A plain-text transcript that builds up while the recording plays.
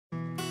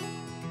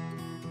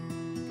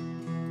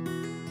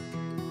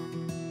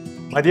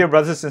My dear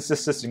brothers and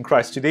sisters in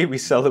Christ, today we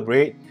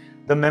celebrate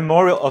the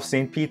memorial of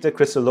St. Peter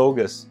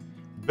Chrysologus,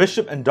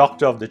 Bishop and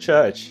Doctor of the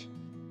Church.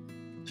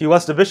 He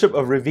was the Bishop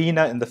of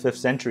Ravenna in the 5th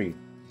century.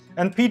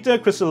 And Peter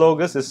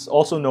Chrysologus is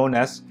also known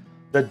as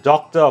the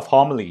Doctor of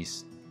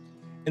Homilies.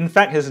 In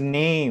fact, his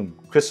name,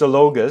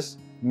 Chrysologus,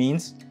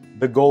 means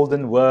the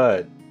golden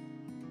word.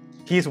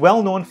 He is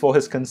well known for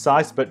his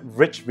concise but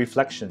rich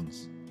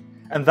reflections,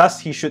 and thus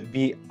he should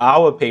be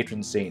our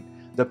patron saint,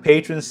 the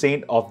patron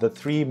saint of the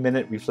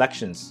 3-minute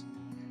reflections,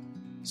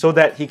 so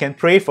that he can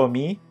pray for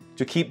me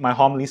to keep my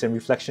homilies and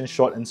reflections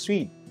short and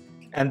sweet,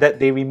 and that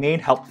they remain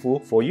helpful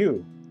for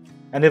you.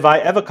 And if I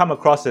ever come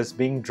across as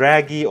being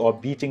draggy or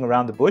beating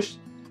around the bush,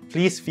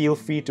 please feel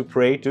free to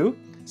pray to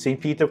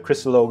St. Peter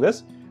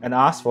Chrysologus and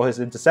ask for his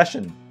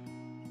intercession.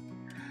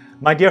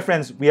 My dear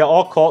friends, we are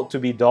all called to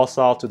be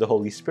docile to the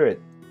Holy Spirit,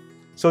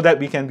 so that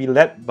we can be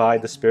led by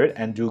the Spirit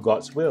and do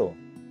God's will.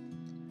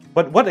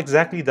 But what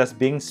exactly does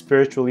being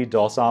spiritually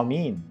docile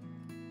mean?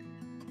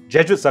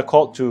 Jesuits are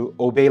called to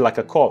obey like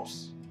a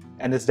corpse.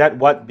 And is that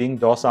what being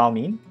docile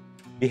means?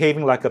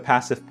 Behaving like a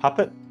passive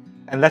puppet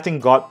and letting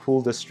God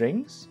pull the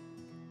strings?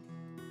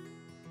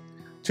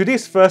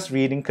 Today's first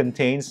reading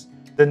contains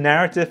the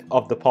narrative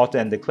of the potter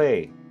and the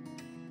clay.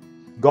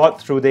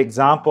 God, through the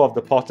example of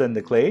the potter and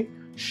the clay,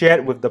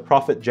 shared with the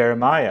prophet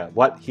Jeremiah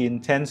what he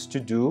intends to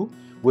do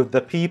with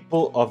the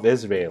people of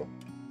Israel.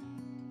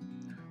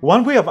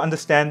 One way of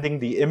understanding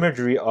the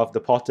imagery of the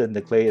potter and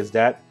the clay is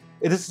that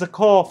it is a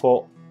call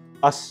for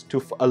us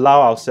to allow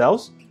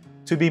ourselves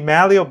to be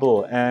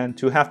malleable and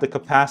to have the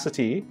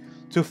capacity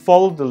to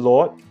follow the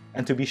Lord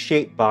and to be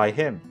shaped by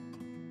Him.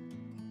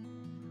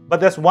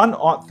 But there's one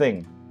odd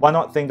thing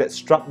that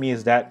struck me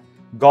is that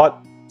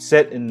God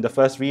said in the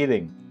first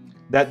reading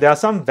that there are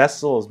some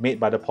vessels made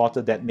by the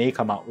potter that may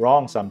come out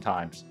wrong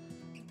sometimes,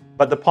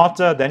 but the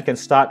potter then can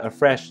start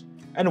afresh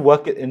and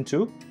work it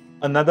into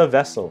another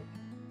vessel.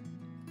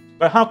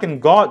 But how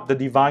can God, the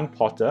divine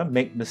potter,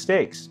 make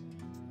mistakes?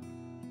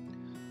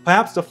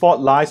 Perhaps the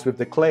fault lies with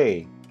the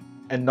clay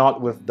and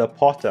not with the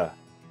potter.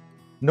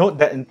 Note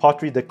that in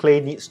pottery, the clay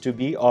needs to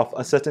be of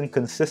a certain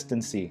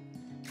consistency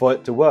for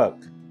it to work.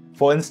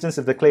 For instance,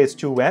 if the clay is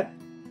too wet,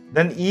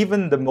 then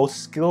even the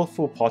most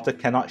skillful potter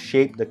cannot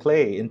shape the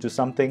clay into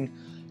something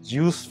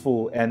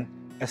useful and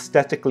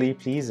aesthetically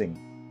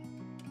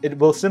pleasing. It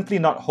will simply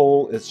not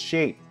hold its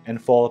shape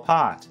and fall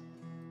apart.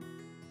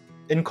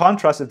 In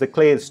contrast, if the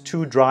clay is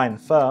too dry and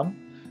firm,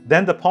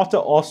 then the potter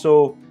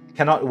also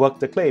cannot work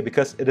the clay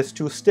because it is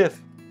too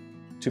stiff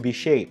to be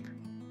shaped.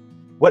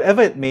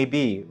 Whatever it may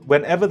be,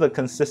 whenever the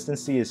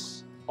consistency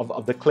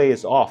of the clay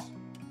is off,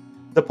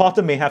 the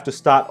potter may have to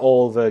start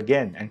all over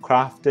again and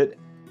craft it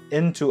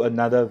into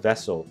another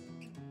vessel.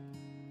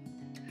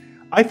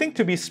 I think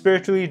to be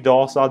spiritually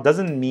docile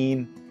doesn't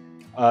mean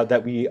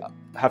that we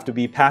have to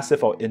be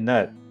passive or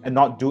inert and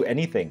not do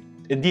anything.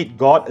 Indeed,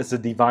 God is the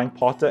divine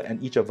potter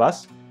and each of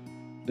us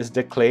is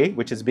the clay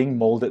which is being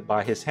molded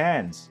by His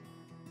hands.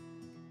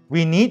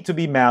 We need to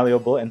be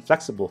malleable and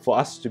flexible for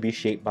us to be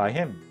shaped by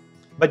Him.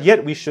 But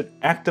yet we should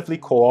actively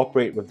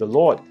cooperate with the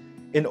Lord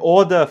in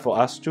order for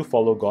us to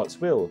follow God's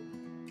will.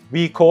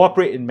 We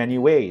cooperate in many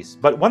ways,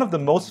 but one of the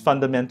most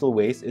fundamental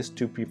ways is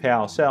to prepare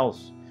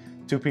ourselves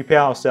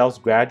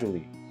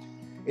gradually.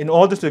 In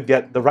order to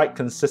get the right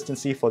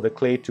consistency for the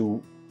clay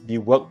to be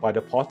worked by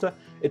the potter,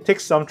 it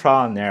takes some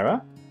trial and error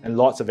and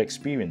lots of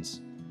experience.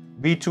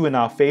 We too in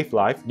our faith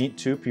life need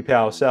to prepare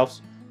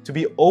ourselves to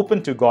be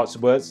open to God's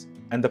words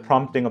and the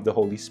prompting of the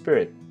Holy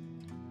Spirit.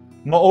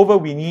 Moreover,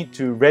 we need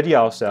to ready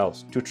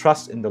ourselves to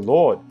trust in the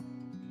Lord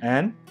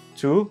and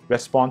to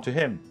respond to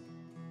Him.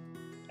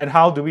 And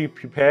how do we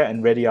prepare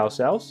and ready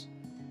ourselves?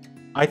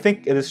 I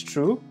think it is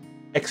through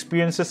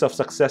experiences of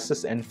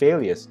successes and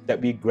failures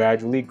that we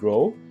gradually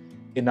grow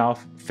in our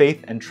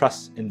faith and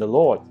trust in the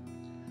Lord.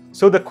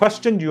 So the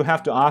question you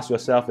have to ask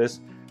yourself is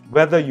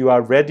whether you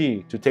are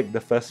ready to take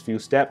the first few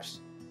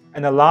steps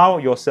and allow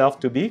yourself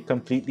to be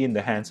completely in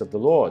the hands of the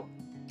Lord.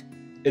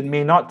 It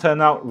may not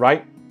turn out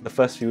right the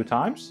first few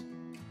times,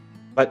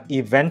 but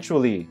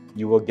eventually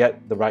you will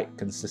get the right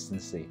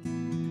consistency.